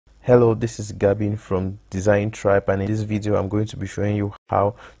Hello, this is Gabin from Design Tribe, and in this video I'm going to be showing you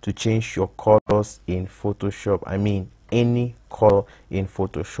how to change your colors in Photoshop. I mean any color in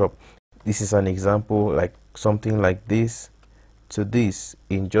Photoshop. This is an example, like something like this to this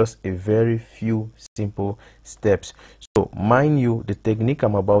in just a very few simple steps. So mind you, the technique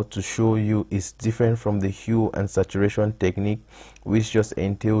I'm about to show you is different from the hue and saturation technique, which just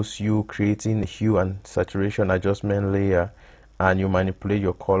entails you creating a hue and saturation adjustment layer and you manipulate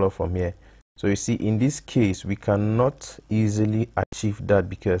your color from here. So you see, in this case we cannot easily achieve that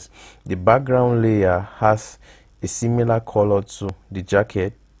because the background layer has a similar color to the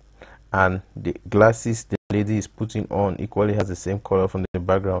jacket, and the glasses the lady is putting on equally has the same color from the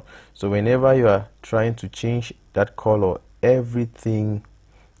background. So whenever you are trying to change that color, everything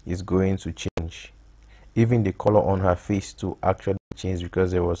is going to change. Even the color on her face to actually change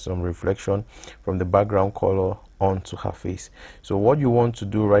because there was some reflection from the background color onto her face. So what you want to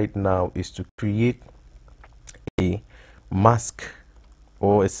do right now is to create a mask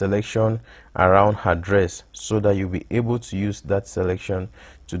or a selection around her dress so that you'll be able to use that selection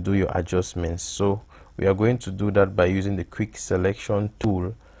to do your adjustments. So we are going to do that by using the quick selection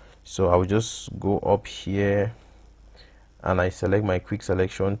tool. So I'll just go up here and I select my quick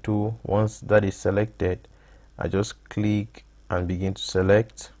selection tool. Once that is selected, I just click and begin to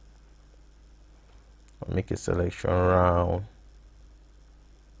select. I'll make a selection around.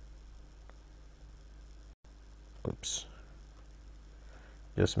 Oops.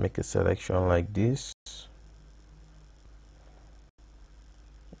 Just make a selection like this,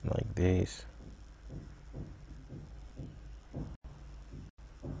 like this.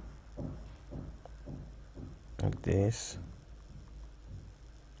 Like this.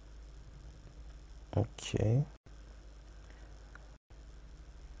 Okay.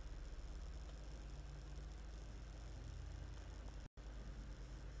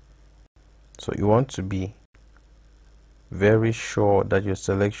 So you want to be very sure that your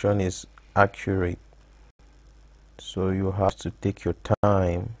selection is accurate. So you have to take your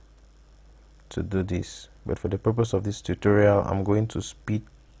time to do this. But for the purpose of this tutorial, I'm going to speed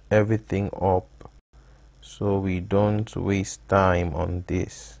everything up so we don't waste time on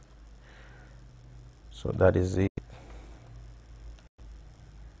this. So that is it.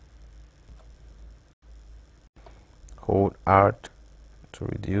 Hold Alt to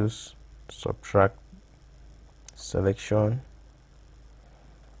reduce, subtract selection.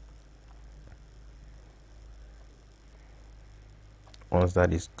 Once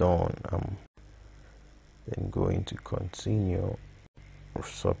that is done, I'm then going to continue,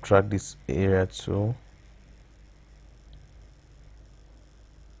 subtract this area too.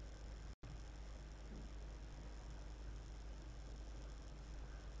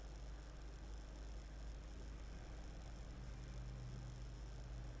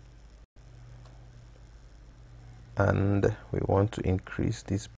 And we want to increase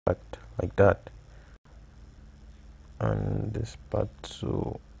this part like that, and this part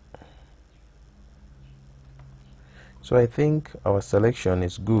too. So I think our selection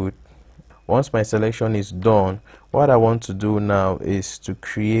is good. Once my selection is done, what I want to do now is to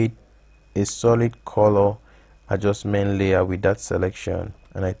create a solid color adjustment layer with that selection,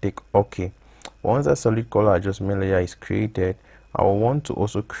 and I take OK. Once that solid color adjustment layer is created, I will want to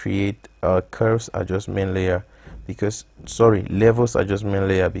also create a curves adjustment layer, because levels adjustment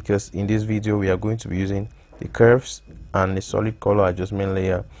layer, because in this video we are going to be using the curves and the solid color adjustment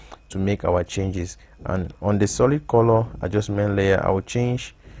layer to make our changes. And on the solid color adjustment layer, I will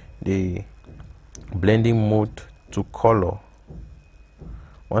change the blending mode to color.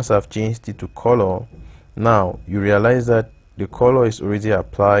 Once I've changed it to color, now you realize that the color is already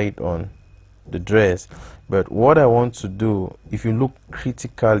applied on the dress. But what I want to do, if you look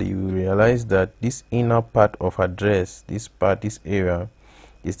critically, you realize that this inner part of her dress, this area,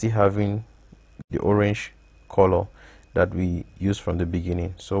 is still having the orange color that we used from the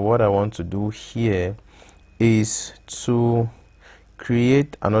beginning. So what I want to do here is to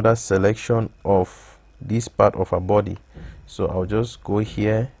create another selection of this part of her body. So I'll just go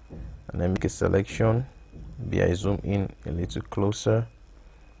here and then make a selection. Maybe I zoom in a little closer.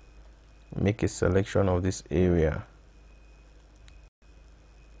 Make a selection of this area.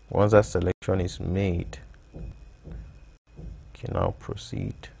 Once that selection is made, okay, now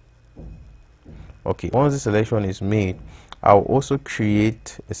proceed. Okay, once the selection is made, I'll also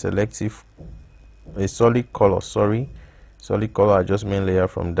create a solid color adjustment layer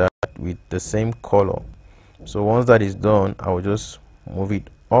from that with the same color. So once that is done, I will just move it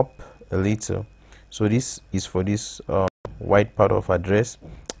up a little. So this is for this white part of our dress,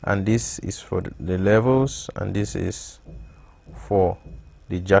 and this is for the levels, and this is for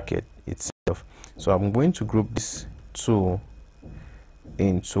the jacket itself. So I'm going to group these two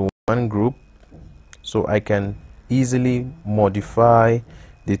into one group so I can easily modify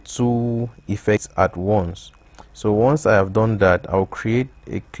the two effects at once. So once I have done that, I'll create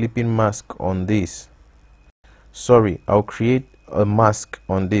a clipping mask on this. I'll create a mask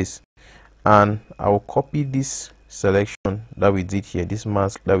on this, and I'll copy this selection that we did here, this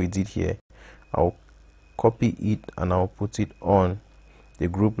mask that we did here. I'll copy it and I'll put it on the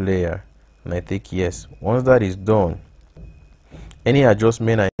group layer, and I take yes. Once that is done, any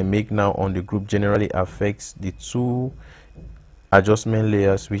adjustment I make now on the group generally affects the two adjustment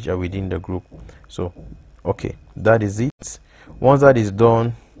layers which are within the group. So okay, that is it. Once that is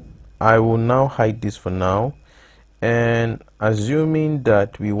done, I will now hide this for now, and assuming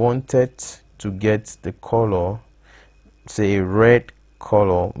that we wanted to get the color, say a red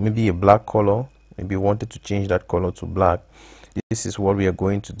color, maybe a black color, maybe wanted to change that color to black, this is what we are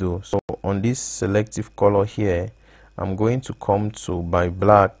going to do. So on this selective color here, I'm going to come to my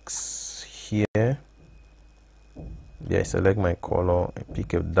blacks here. I select my color, I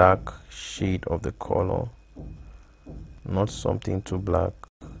pick a dark shade of the color, not something too black,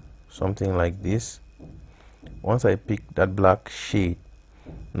 something like this. Once I pick that black shade,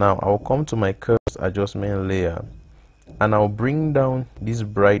 now I'll come to my curves adjustment layer and I'll bring down this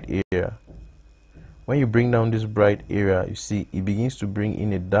bright area. When you bring down this bright area, you see it begins to bring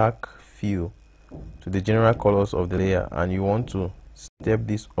in a dark feel to the general colors of the layer, and you want to step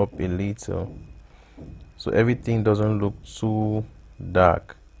this up a little so everything doesn't look too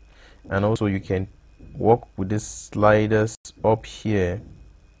dark. And also you can work with these sliders up here,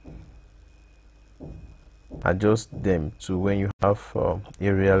 adjust them to when you have a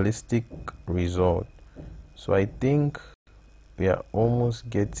realistic result. So I think we are almost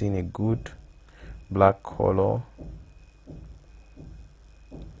getting a good black color.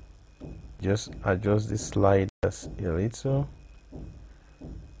 Just adjust the sliders a little.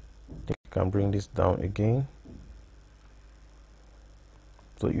 You can bring this down again.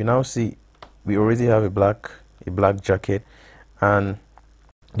 So you now see we already have a black jacket, and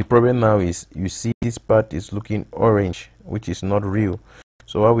the problem now is you see this part is looking orange, which is not real.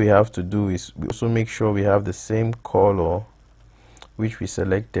 So what we have to do is we also make sure we have the same color which we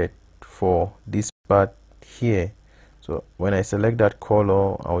selected for this part here. So when I select that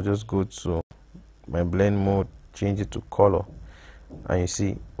color, I'll just go to my blend mode, change it to color, and you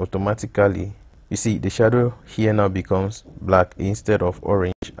see automatically, you see the shadow here now becomes black instead of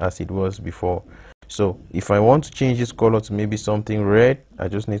orange as it was before. So if I want to change this color to maybe something red, I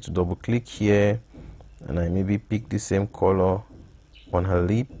just need to double click here and I maybe pick the same color on her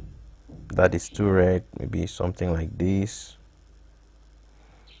lip that is too red, maybe something like this.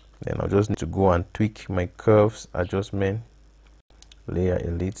 Then I'll just need to go and tweak my curves adjustment layer a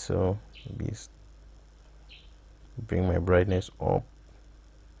little, maybe bring my brightness up,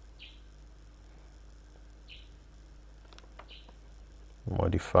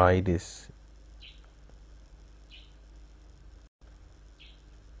 modify this.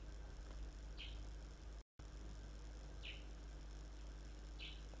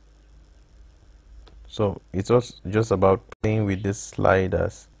 So it's just about playing with these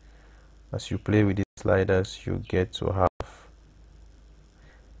sliders. As you play with these sliders, you get to have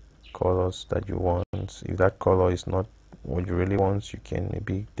colors that you want. If that color is not what you really want, you can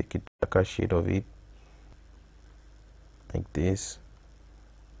maybe take a darker shade of it like this,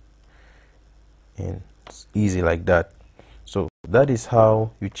 and it's easy like that. So that is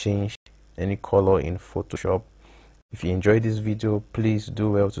how you change any color in Photoshop. If you enjoyed this video, please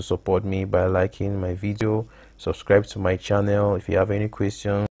do well to support me by liking my video, subscribe to my channel. If you have any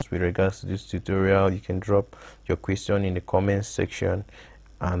questions with regards to this tutorial, you can drop your question in the comments section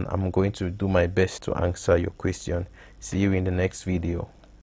and I'm going to do my best to answer your question. See you in the next video.